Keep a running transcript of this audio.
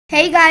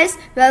Hey guys,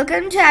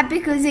 welcome to Happy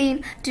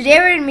Cuisine. Today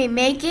we're going to be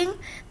making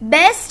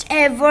best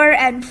ever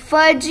and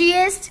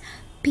fudgiest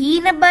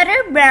peanut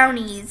butter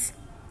brownies.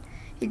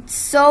 It's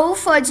so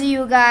fudgy,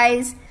 you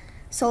guys.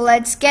 So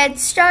let's get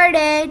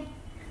started.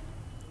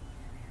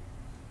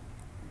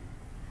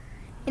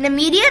 In a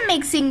medium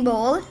mixing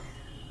bowl,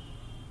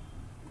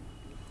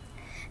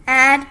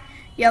 add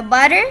your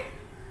butter,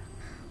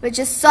 which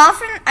is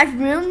softened at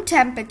room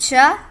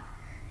temperature.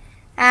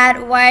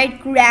 Add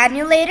white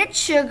granulated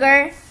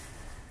sugar,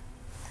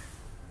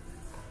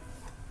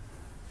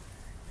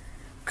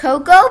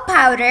 cocoa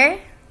powder,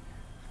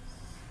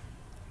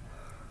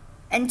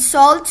 and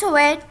salt to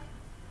it,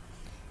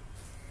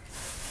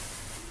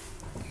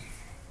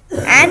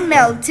 and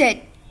melt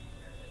it.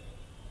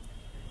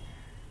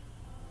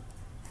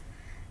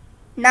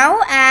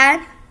 Now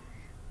add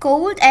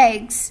cold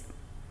eggs.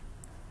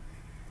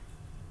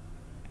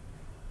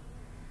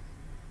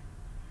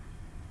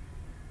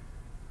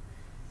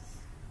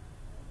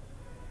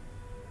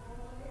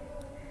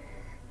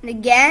 And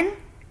again,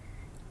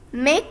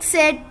 mix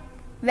it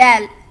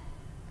well.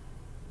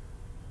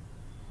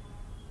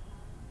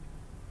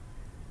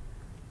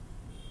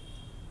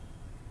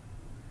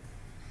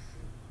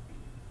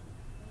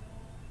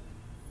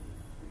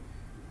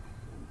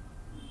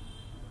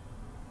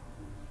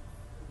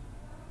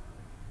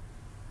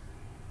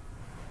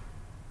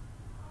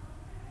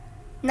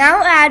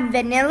 Now add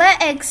vanilla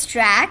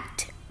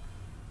extract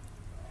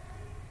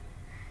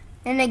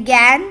and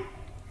again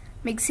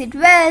mix it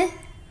well.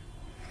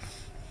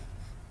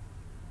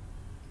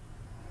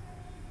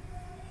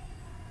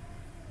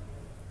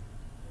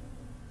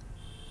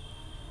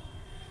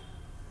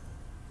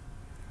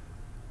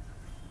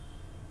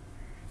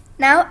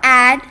 Now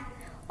add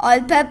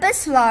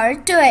all-purpose flour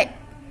to it.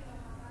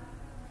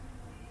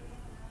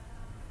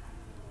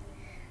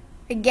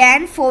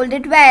 Again fold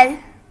it well.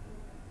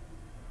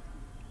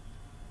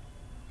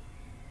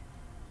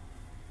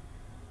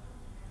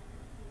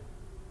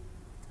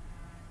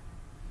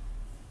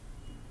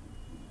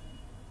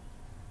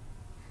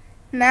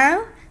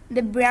 Now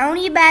the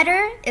brownie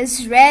batter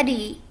is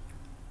ready.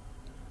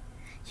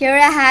 Here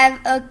I have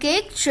a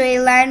cake tray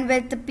lined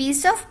with a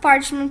piece of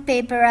parchment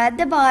paper at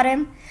the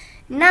bottom.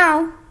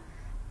 Now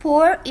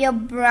pour your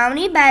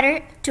brownie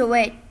batter to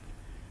it.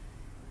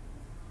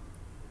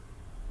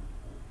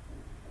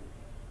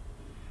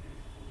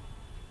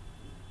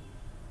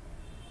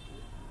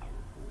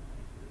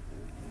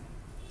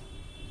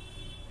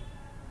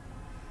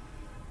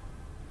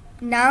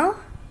 Now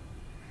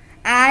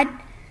add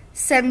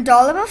some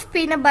dollop of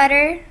peanut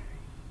butter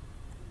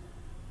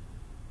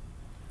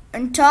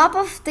on top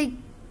of the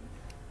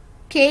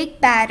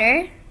cake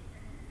batter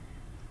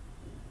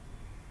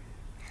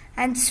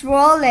and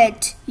swirl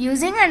it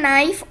using a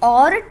knife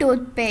or a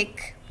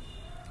toothpick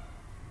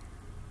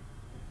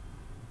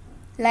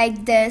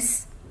like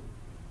this.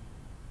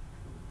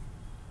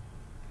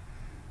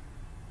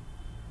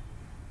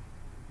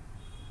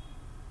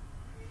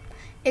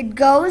 It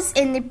goes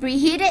in the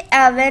preheated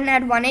oven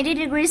at 180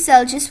 degrees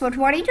Celsius for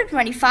 20 to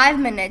 25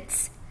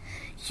 minutes.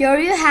 Here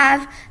you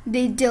have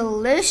the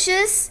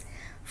delicious,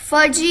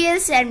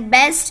 fudgiest and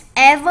best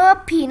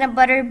ever peanut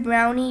butter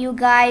brownie, you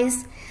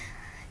guys.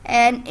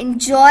 And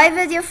enjoy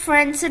with your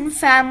friends and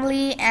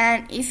family.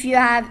 And if you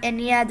have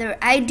any other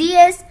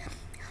ideas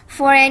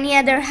for any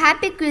other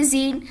happy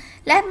cuisine,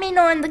 let me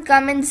know in the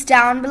comments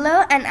down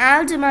below and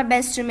I'll do my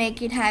best to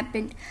make it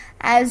happen.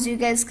 As you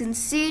guys can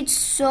see, it's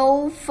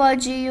so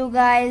fudgy, you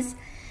guys.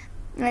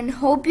 And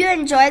hope you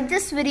enjoyed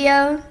this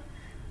video.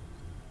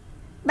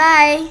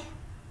 Bye.